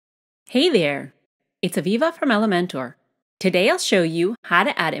Hey there! It's Aviva from Elementor. Today I'll show you how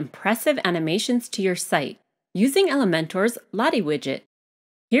to add impressive animations to your site using Elementor's Lottie widget.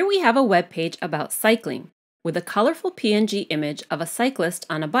 Here we have a web page about cycling with a colorful PNG image of a cyclist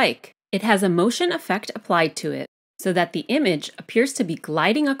on a bike. It has a motion effect applied to it so that the image appears to be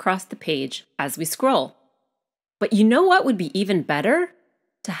gliding across the page as we scroll. But you know what would be even better?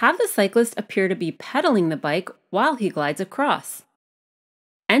 To have the cyclist appear to be pedaling the bike while he glides across.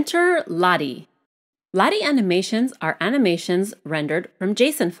 Enter Lottie. Lottie animations are animations rendered from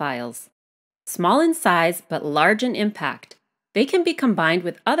JSON files. Small in size but large in impact, they can be combined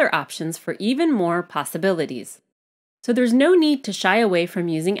with other options for even more possibilities. So there's no need to shy away from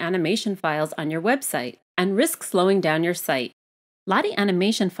using animation files on your website and risk slowing down your site. Lottie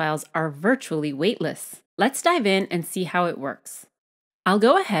animation files are virtually weightless. Let's dive in and see how it works. I'll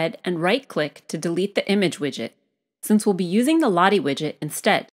go ahead and right-click to delete the image widget, since we'll be using the Lottie widget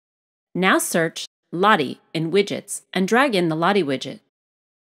instead. Now search Lottie in Widgets and drag in the Lottie widget.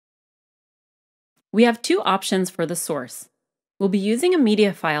 We have two options for the source. We'll be using a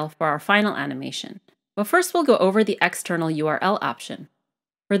media file for our final animation, but first we'll go over the external URL option.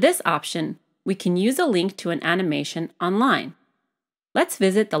 For this option, we can use a link to an animation online. Let's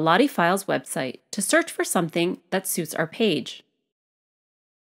visit the Lottie Files website to search for something that suits our page.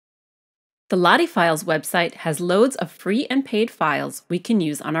 The Lottie Files website has loads of free and paid files we can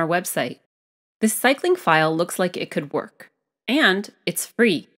use on our website. This cycling file looks like it could work, and it's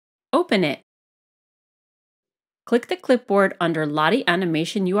free. Open it. Click the clipboard under Lottie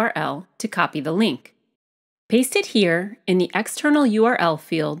Animation URL to copy the link. Paste it here in the external URL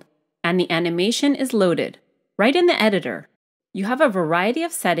field, and the animation is loaded. Right in the editor, you have a variety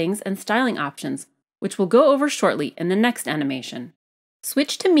of settings and styling options, which we'll go over shortly in the next animation.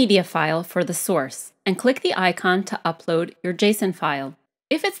 Switch to Media File for the source and click the icon to upload your JSON file.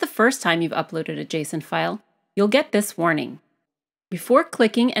 If it's the first time you've uploaded a JSON file, you'll get this warning. Before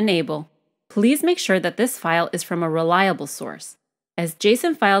clicking Enable, please make sure that this file is from a reliable source, as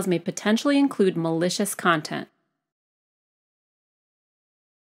JSON files may potentially include malicious content.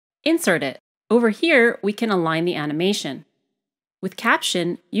 Insert it. Over here, we can align the animation. With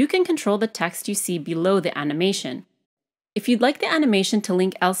Caption, you can control the text you see below the animation. If you'd like the animation to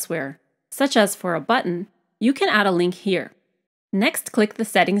link elsewhere, such as for a button, you can add a link here. Next, click the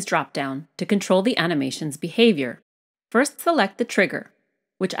Settings dropdown to control the animation's behavior. First, select the trigger,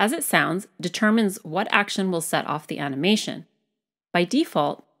 which as it sounds, determines what action will set off the animation. By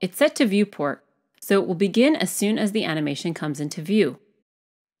default, it's set to Viewport, so it will begin as soon as the animation comes into view.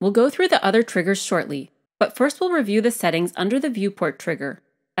 We'll go through the other triggers shortly, but first we'll review the settings under the Viewport trigger,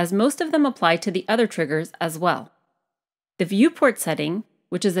 as most of them apply to the other triggers as well. The Viewport setting,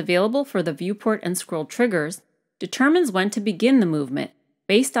 which is available for the Viewport and Scroll triggers, determines when to begin the movement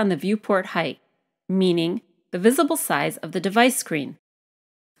based on the viewport height, meaning the visible size of the device screen.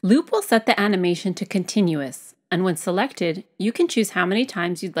 Loop will set the animation to continuous, and when selected, you can choose how many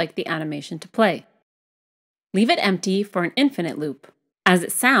times you'd like the animation to play. Leave it empty for an infinite loop. As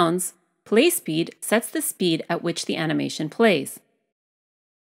it sounds, play speed sets the speed at which the animation plays.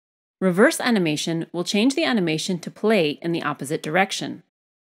 Reverse animation will change the animation to play in the opposite direction.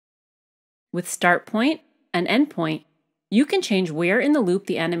 With start point and end point, you can change where in the loop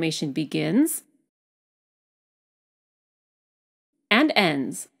the animation begins and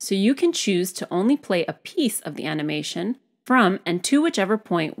ends, so you can choose to only play a piece of the animation from and to whichever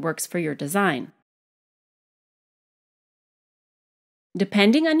point works for your design.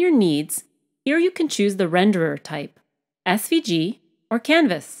 Depending on your needs, here you can choose the renderer type, SVG or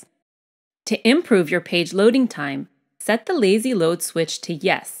Canvas. To improve your page loading time, set the lazy load switch to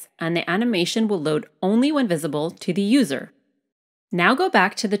yes, and the animation will load only when visible to the user. Now go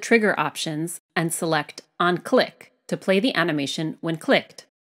back to the trigger options and select On Click to play the animation when clicked.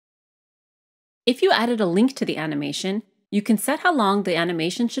 If you added a link to the animation, you can set how long the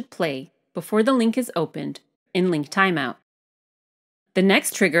animation should play before the link is opened in Link Timeout. The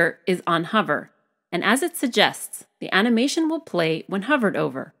next trigger is On Hover, and as it suggests, the animation will play when hovered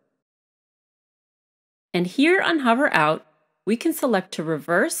over. And here on Hover Out, we can select to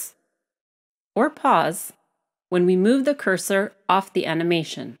reverse or pause when we move the cursor off the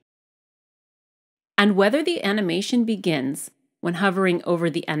animation, and whether the animation begins when hovering over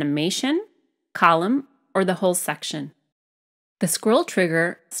the animation, column, or the whole section. The scroll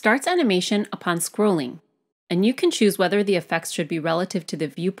trigger starts animation upon scrolling, and you can choose whether the effects should be relative to the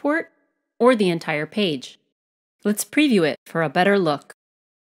viewport or the entire page. Let's preview it for a better look.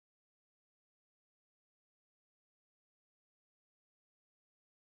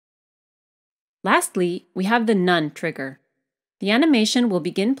 Lastly, we have the None trigger. The animation will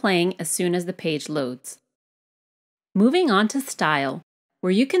begin playing as soon as the page loads. Moving on to Style,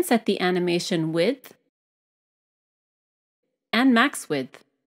 where you can set the animation width and max width,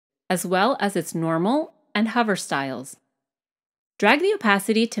 as well as its normal and hover styles. Drag the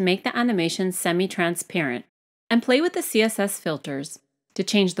opacity to make the animation semi-transparent, and play with the CSS filters to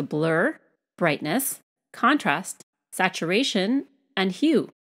change the blur, brightness, contrast, saturation, and hue.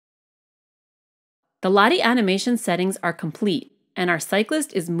 The Lottie animation settings are complete, and our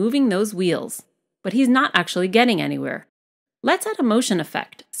cyclist is moving those wheels, but he's not actually getting anywhere. Let's add a motion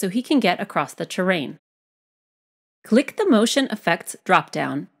effect so he can get across the terrain. Click the Motion Effects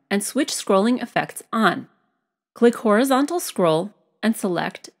dropdown and switch Scrolling Effects on. Click Horizontal Scroll and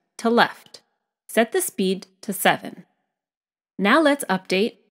select to Left. Set the speed to 7. Now let's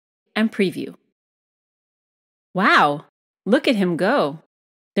update and preview. Wow! Look at him go!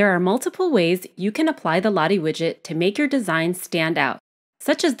 There are multiple ways you can apply the Lottie widget to make your design stand out,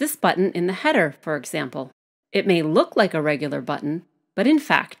 such as this button in the header, for example. It may look like a regular button, but in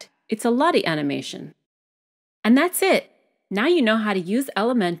fact, it's a Lottie animation. And that's it! Now you know how to use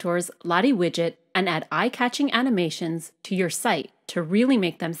Elementor's Lottie widget and add eye-catching animations to your site to really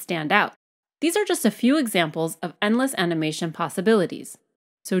make them stand out. These are just a few examples of endless animation possibilities.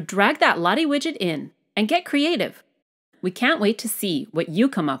 So drag that Lottie widget in and get creative! We can't wait to see what you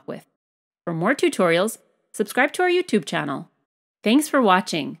come up with. For more tutorials, subscribe to our YouTube channel. Thanks for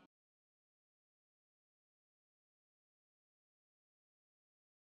watching.